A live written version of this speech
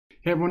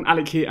Hey everyone,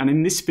 Alec here, and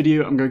in this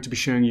video I'm going to be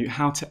showing you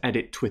how to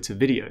edit Twitter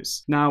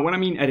videos. Now, when I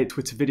mean edit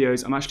Twitter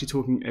videos, I'm actually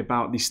talking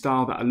about the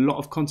style that a lot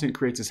of content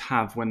creators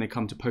have when they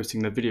come to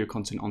posting their video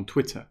content on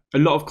Twitter. A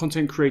lot of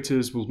content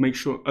creators will make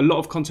sure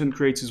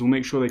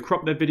they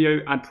crop their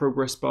video, add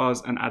progress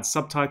bars, and add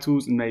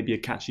subtitles and maybe a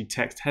catchy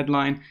text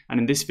headline. And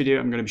in this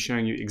video, I'm going to be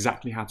showing you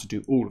exactly how to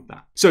do all of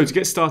that. So to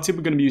get started,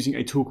 we're going to be using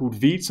a tool called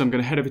VEED. So I'm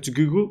going to head over to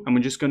Google and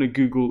we're just going to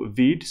Google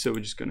VEED. So we're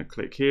just going to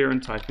click here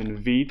and type in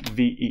VEED,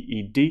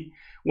 V-E-E-D.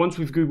 Once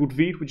we've Googled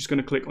VEED, we're just going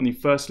to click on the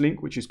first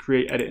link, which is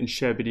create, edit, and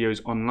share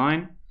videos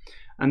online.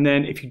 And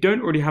then if you don't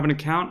already have an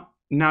account,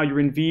 now you're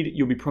in VEED,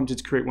 you'll be prompted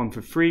to create one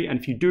for free. And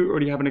if you do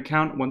already have an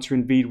account, once you're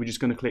in VEED, we're just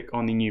going to click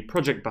on the new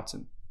project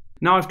button.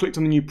 Now I've clicked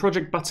on the new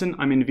project button,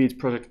 I'm in VEED's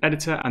project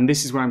editor, and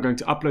this is where I'm going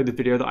to upload the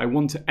video that I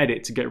want to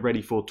edit to get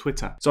ready for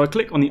Twitter. So I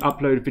click on the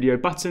upload video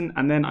button,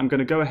 and then I'm going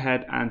to go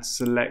ahead and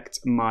select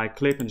my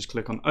clip and just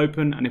click on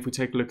open. And if we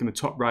take a look in the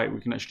top right, we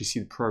can actually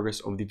see the progress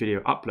of the video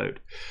upload.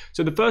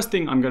 So the first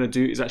thing I'm going to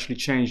do is actually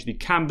change the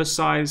canvas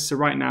size. So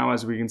right now,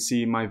 as we can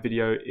see, my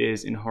video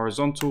is in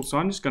horizontal. So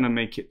I'm just going to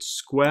make it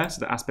square.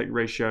 So the aspect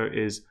ratio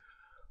is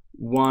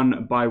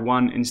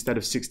 1:1 instead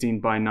of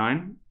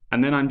 16:9.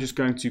 And then I'm just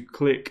going to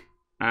click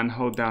and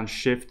hold down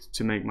shift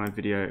to make my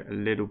video a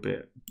little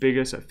bit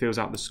bigger so it fills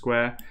out the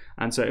square.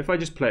 And so if I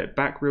just play it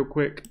back real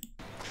quick.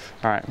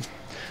 All right.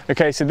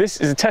 Okay, so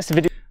this is a test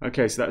video.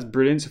 Okay, so that's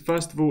brilliant. So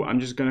first of all, I'm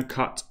just gonna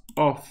cut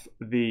off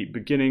the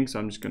beginning. So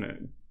I'm just gonna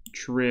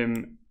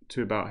trim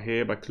to about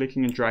here by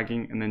clicking and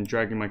dragging and then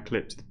dragging my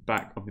clip to the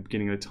back of the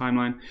beginning of the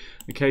timeline.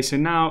 Okay, so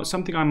now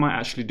something I might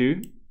actually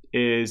do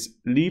is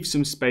leave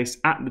some space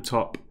at the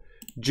top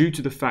due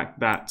to the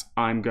fact that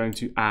I'm going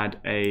to add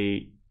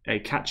a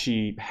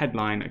catchy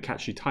headline, a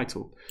catchy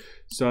title.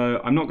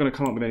 So I'm not going to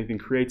come up with anything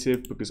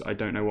creative because I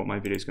don't know what my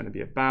video is going to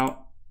be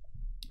about.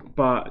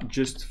 But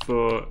just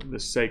for the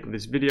sake of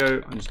this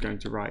video, I'm just going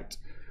to write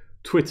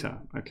Twitter.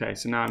 Okay,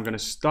 so now I'm going to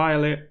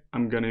style it.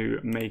 I'm going to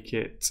make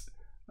it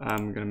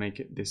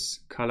this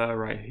color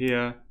right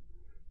here.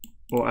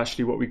 Or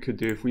actually what we could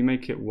do, if we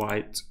make it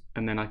white,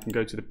 and then I can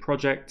go to the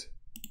project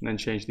and then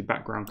change the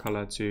background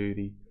color to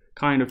the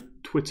kind of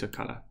Twitter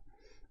color.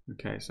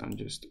 Okay, so I'm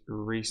just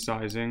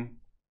resizing.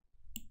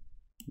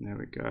 There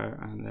we go,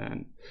 and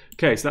then,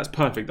 okay, so that's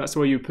perfect. That's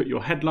where you put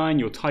your headline,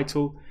 your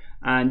title,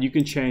 and you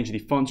can change the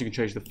font, you can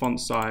change the font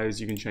size,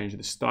 you can change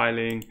the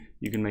styling,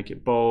 you can make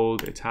it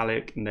bold,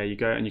 italic, and there you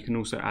go. And you can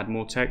also add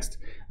more text,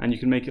 and you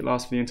can make it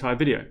last for the entire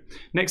video.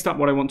 Next up,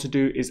 what I want to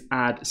do is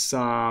add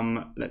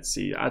some,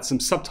 add some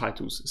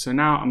subtitles. So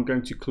now I'm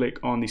going to click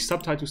on the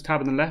subtitles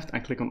tab on the left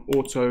and click on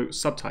auto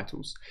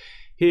subtitles.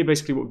 Here,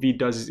 basically what VEED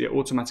does is it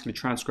automatically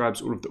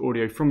transcribes all of the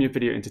audio from your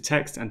video into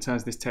text and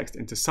turns this text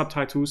into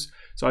subtitles.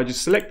 So I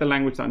just select the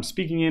language that I'm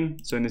speaking in.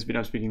 So in this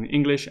video, I'm speaking in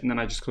English, and then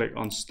I just click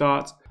on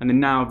start. And then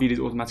now VEED is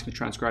automatically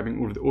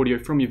transcribing all of the audio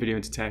from your video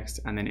into text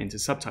and then into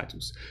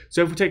subtitles.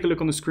 So if we take a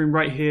look on the screen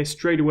right here,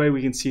 straight away,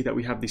 we can see that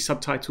we have the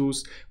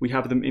subtitles. We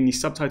have them in the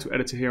subtitle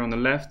editor here on the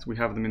left. We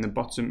have them in the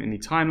bottom in the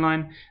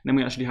timeline. And then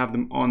we actually have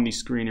them on the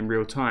screen in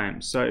real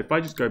time. So if I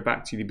just go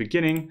back to the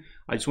beginning,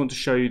 I just want to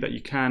show you that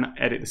you can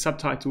edit the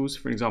subtitles.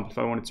 For example, if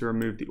I wanted to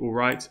remove the all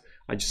right,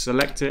 I just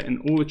select it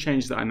and all the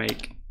changes that I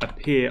make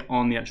appear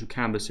on the actual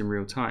canvas in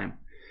real time.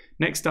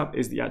 Next up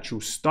is the actual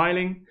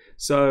styling.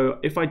 So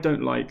if I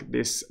don't like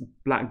this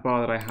black bar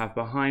that I have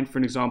behind, for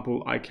an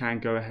example, I can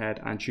go ahead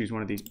and choose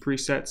one of these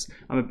presets.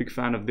 I'm a big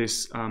fan of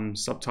this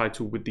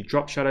subtitle with the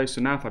drop shadow.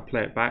 So now if I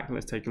play it back,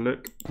 let's take a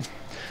look.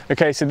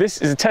 Okay, so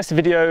this is a test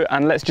video,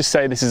 and let's just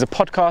say this is a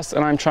podcast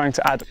and I'm trying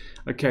to add.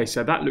 Okay,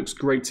 so that looks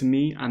great to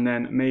me. And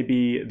then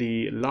maybe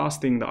the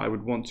last thing that I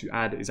would want to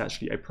add is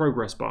actually a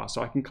progress bar.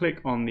 So I can click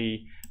on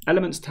the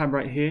elements tab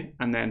right here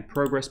and then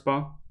progress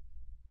bar.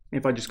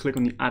 If I just click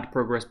on the add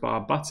progress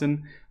bar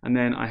button, and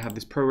then I have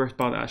this progress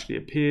bar that actually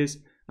appears.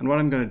 And what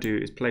I'm going to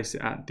do is place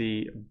it at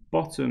the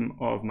bottom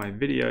of my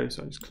video.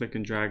 So I just click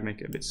and drag,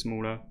 make it a bit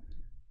smaller,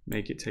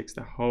 make it takes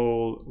the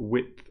whole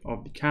width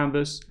of the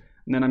canvas.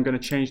 And then I'm going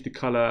to change the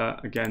color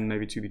again,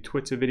 maybe to the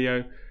Twitter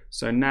video.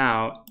 So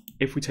now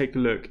if we take a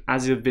look,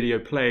 as the video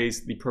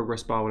plays, the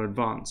progress bar will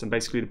advance. And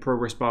basically the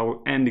progress bar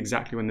will end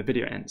exactly when the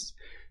video ends.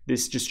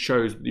 This just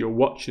shows your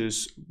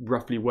watchers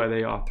roughly where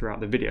they are throughout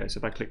the video. So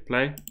if I click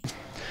play.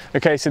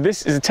 Okay, so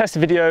this is a test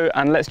video,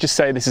 and let's just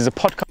say this is a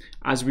podcast.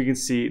 As we can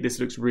see, this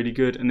looks really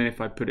good. And then if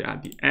I put it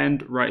at the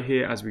end right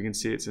here, as we can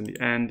see, it's in the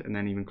end, and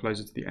then even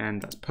closer to the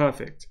end, that's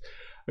perfect.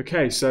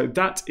 Okay, so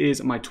that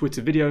is my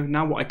Twitter video.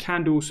 Now what I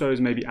can do also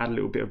is maybe add a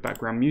little bit of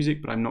background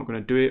music, but I'm not going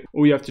to do it.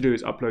 All you have to do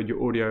is upload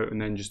your audio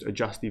and then just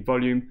adjust the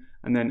volume.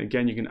 And then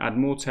again, you can add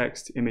more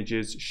text,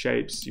 images,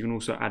 shapes. You can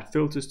also add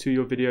filters to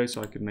your video,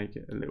 so I could make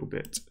it a little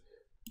bit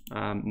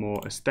more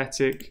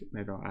aesthetic.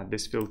 Maybe I'll add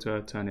this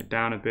filter, turn it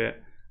down a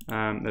bit.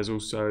 There's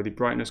also the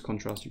brightness,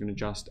 contrast you can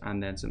adjust,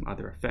 and then some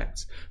other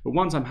effects. But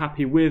once I'm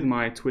happy with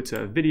my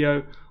Twitter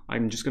video,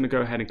 I'm just going to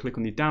go ahead and click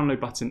on the download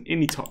button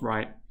in the top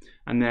right.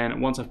 And then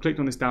once I've clicked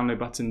on this download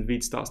button,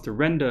 VEED starts to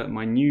render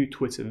my new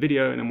Twitter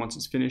video. And then once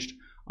it's finished,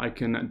 I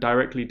can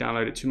directly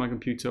download it to my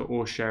computer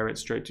or share it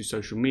straight to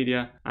social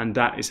media. And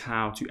that is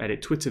how to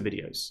edit Twitter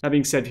videos. That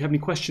being said, if you have any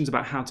questions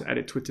about how to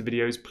edit Twitter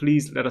videos,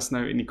 please let us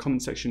know in the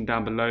comment section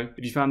down below.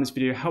 If you found this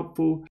video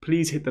helpful,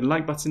 please hit the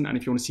like button. And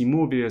if you want to see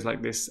more videos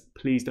like this,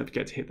 please don't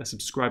forget to hit the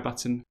subscribe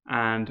button,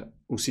 and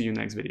we'll see you in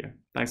the next video.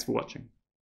 Thanks for watching.